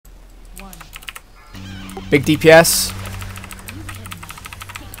Big DPS.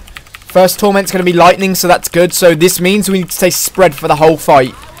 First torment's going to be lightning, so that's good. So this means we need to stay spread for the whole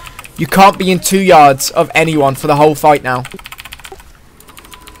fight. You can't be in 2 yards of anyone for the whole fight now.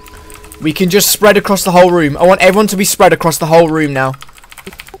 We can just spread across the whole room. I want everyone to be spread across the whole room now.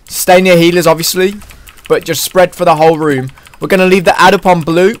 Stay near healers, obviously, but just spread for the whole room. We're going to leave the add up on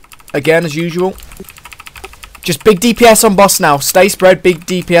blue, again, as usual. Just big DPS on boss now. Stay spread, big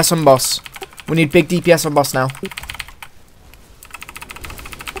DPS on boss. We need big DPS on boss now.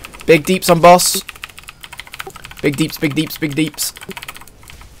 Big deeps on boss. Big deeps, big deeps, big deeps.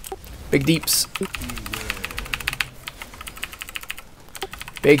 Big deeps.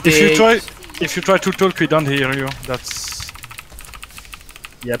 Big deeps. If you try to talk, we don't hear you. That's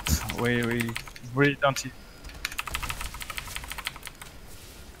yet. We really don't hear.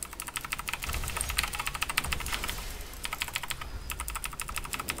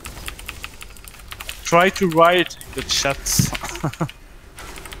 Try to write in the chat.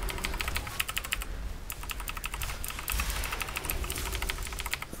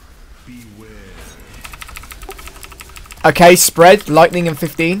 Okay, spread, lightning in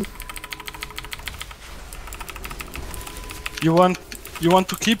 15. You want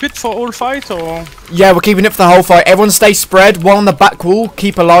to keep it for all fight, or? Yeah, we're keeping it for the whole fight. Everyone stay spread. One on the back wall,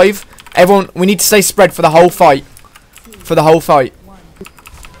 keep alive. Everyone, we need to stay spread for the whole fight. For the whole fight.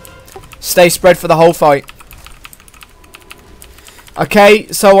 Stay spread for the whole fight. Okay,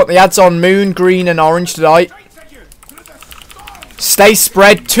 so what the ads on moon, green and orange tonight. Stay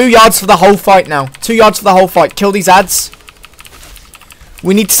spread. 2 yards for the whole fight now. 2 yards for the whole fight. Kill these ads.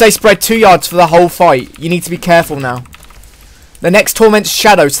 We need to stay spread 2 yards for the whole fight. You need to be careful now. The next torment's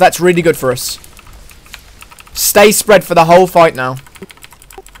shadow, so that's really good for us. Stay spread for the whole fight now.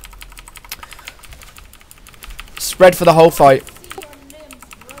 Spread for the whole fight.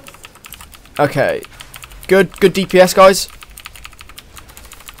 Okay. Good DPS, guys.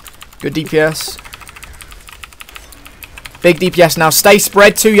 Good DPS. Big DPS now. Stay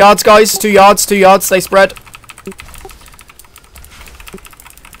spread. 2 yards, guys. 2 yards. 2 yards. Stay spread.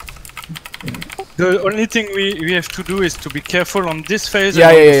 The only thing we have to do is to be careful on this phase Yeah,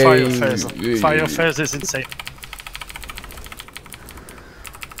 and on yeah, the yeah, fire yeah, phase. yeah, yeah, Fire yeah. phase is insane.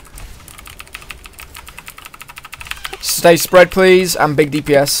 Stay spread, please. And big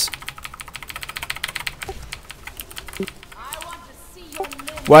DPS.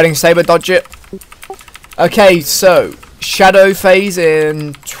 Whirling Saber, dodge it. Okay, so shadow phase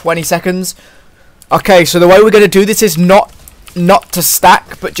in 20 seconds. Okay, so the way we're going to do this is not to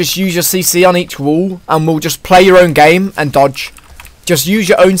stack, but just use your CC on each wall, and we'll just play your own game and dodge. Just use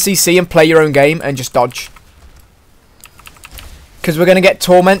your own CC and play your own game and just dodge. Because we're going to get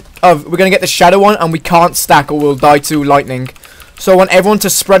torment. We're going to get the shadow one, and we can't stack or we'll die to lightning. So I want everyone to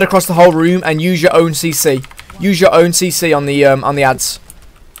spread across the whole room and use your own CC. Use your own CC on the ads.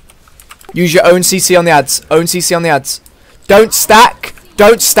 Use your own CC on the ads. Own CC on the ads. Don't stack.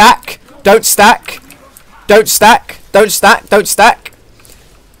 Don't stack. Don't stack. Don't stack. Don't stack. Don't stack.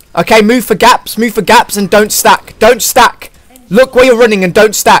 Okay, move for gaps. Move for gaps and don't stack. Don't stack. Look where you're running and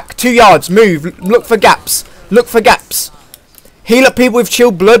don't stack. 2 yards. Move. Look for gaps. Look for gaps. Heal up people with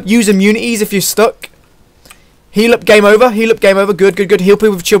chilled blood. Use immunities if you're stuck. Heal up, game over. Heal up, game over. Good, good, good. Heal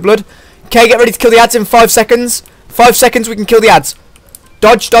people with chilled blood. Okay, get ready to kill the ads in 5 seconds. 5 seconds, we can kill the ads.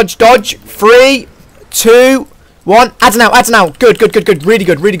 Dodge, dodge, dodge. 3, 2, 1. Ads now, ads now. Good, good, good, good. Really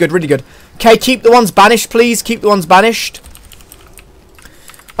good, really good, really good. Okay, keep the ones banished, please. Keep the ones banished.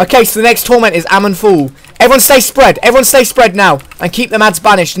 Okay, so the next torment is Ammon Fool. Everyone stay spread. Everyone stay spread now. And keep them ads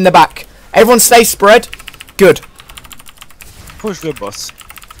banished in the back. Everyone stay spread. Good. Push the boss.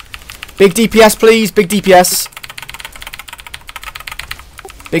 Big DPS, please. Big DPS.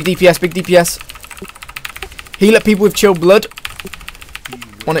 Big DPS, big DPS. Heal up people with chilled blood.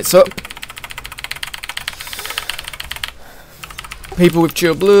 When it's up. People with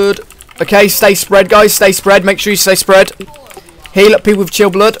chilled blood. Okay, stay spread, guys. Stay spread. Make sure you stay spread. Heal up people with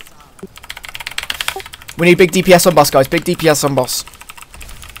chilled blood. We need big DPS on boss, guys. Big DPS on boss.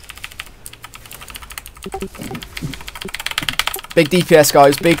 Big DPS,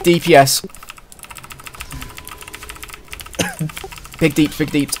 guys. Big DPS. Big deeps, big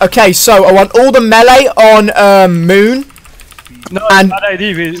deeps. Okay, so I want all the melee on Moon. No, and bad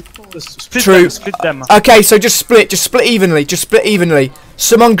idea. We split true. them. Split them. Okay, so just split evenly. Just split evenly.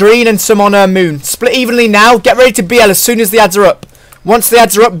 Some on green and some on Moon. Split evenly now. Get ready to BL as soon as the ads are up. Once the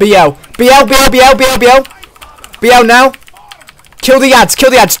ads are up, BL. BL, BL, BL, BL, BL. BL now. Kill the ads. Kill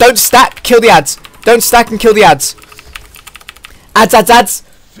the ads. Don't stack. Kill the ads. Don't stack and kill the ads. Ads, ads, ads.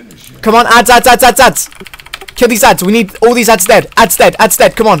 Come on, ads, ads, ads, ads, ads. Kill these ads. We need all these ads dead. Ads dead. Ads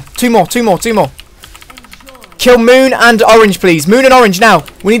dead. Come on. Two more. Two more. Two more. Kill Moon and Orange, please. Moon and Orange now.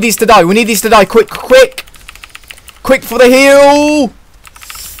 We need these to die. We need these to die. Quick, quick. Quick for the heal.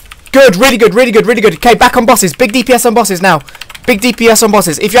 Good. Really good. Really good. Really good. Okay, back on bosses. Big DPS on bosses now. Big DPS on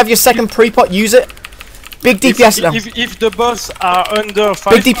bosses. If you have your second pre-pot, use it. Big DPS now. If the boss are under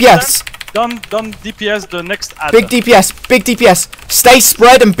 5%, Big DPS. don't DPS the next ad. Big DPS. Big DPS. Stay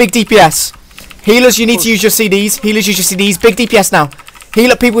spread and big DPS. Healers, you need to use your CDs. Healers, use your CDs. Big DPS now.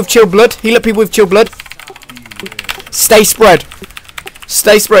 Heal up people with chill blood. Heal up people with chill blood. Stay spread.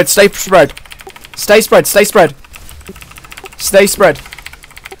 Stay spread. Stay spread. Stay spread. Stay spread. Stay spread.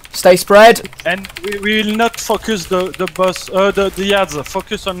 Stay spread. And we will not focus the boss, the ads.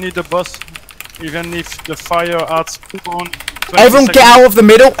 Focus only the boss, even if the fire ads spawn. Everyone get out of the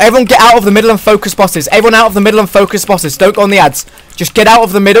middle. Everyone get out of the middle and focus bosses. Everyone out of the middle and focus bosses. Don't go on the ads. Just get out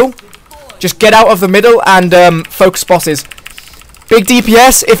of the middle. Just get out of the middle and focus bosses. Big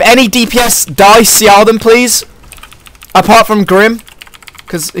DPS. If any DPS die, CR them, please. Apart from Grim,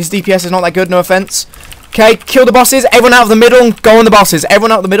 because his DPS is not that good. No offense. Okay, kill the bosses. Everyone out of the middle and go on the bosses.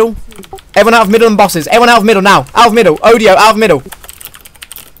 Everyone out of the middle. Everyone out of middle and bosses. Everyone out of middle now. Out of middle. Odio, out of middle.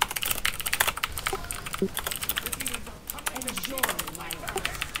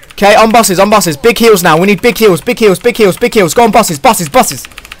 Okay, on bosses, on bosses. Big heals now. We need big heals, big heals, big heals, big heals. Go on bosses, bosses, bosses.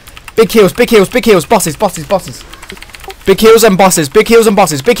 Big heals, big heals, big heals. Bosses, bosses, bosses. Big heals and bosses, big heals and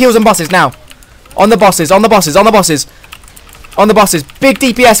bosses. Big heals and bosses now. On the bosses, on the bosses, on the bosses. On the bosses. Big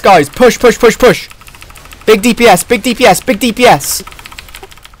DPS, guys. Push, push, push, push. Big DPS, big DPS, big DPS.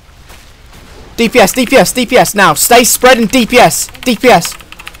 DPS, DPS, DPS. Now, stay spreading DPS. DPS.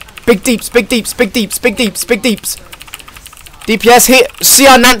 Big deeps, big deeps, big deeps, big deeps, big deeps. DPS hit.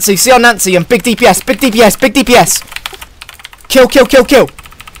 CR Nancy, and big DPS, big DPS, big DPS. Kill, kill, kill, kill.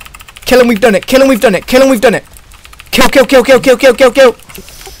 Kill him, we've done it. Kill him, we've done it. Kill him, we've done it. Kill, kill, kill, kill, kill, kill, kill, kill.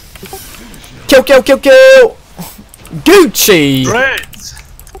 Kill, kill, kill, kill. Gucci. Great.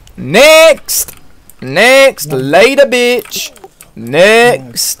 Next. Next. Later, bitch.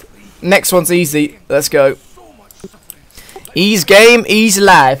 Next. Next one's easy. Let's go. Ease game, ease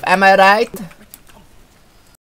life. Am I right?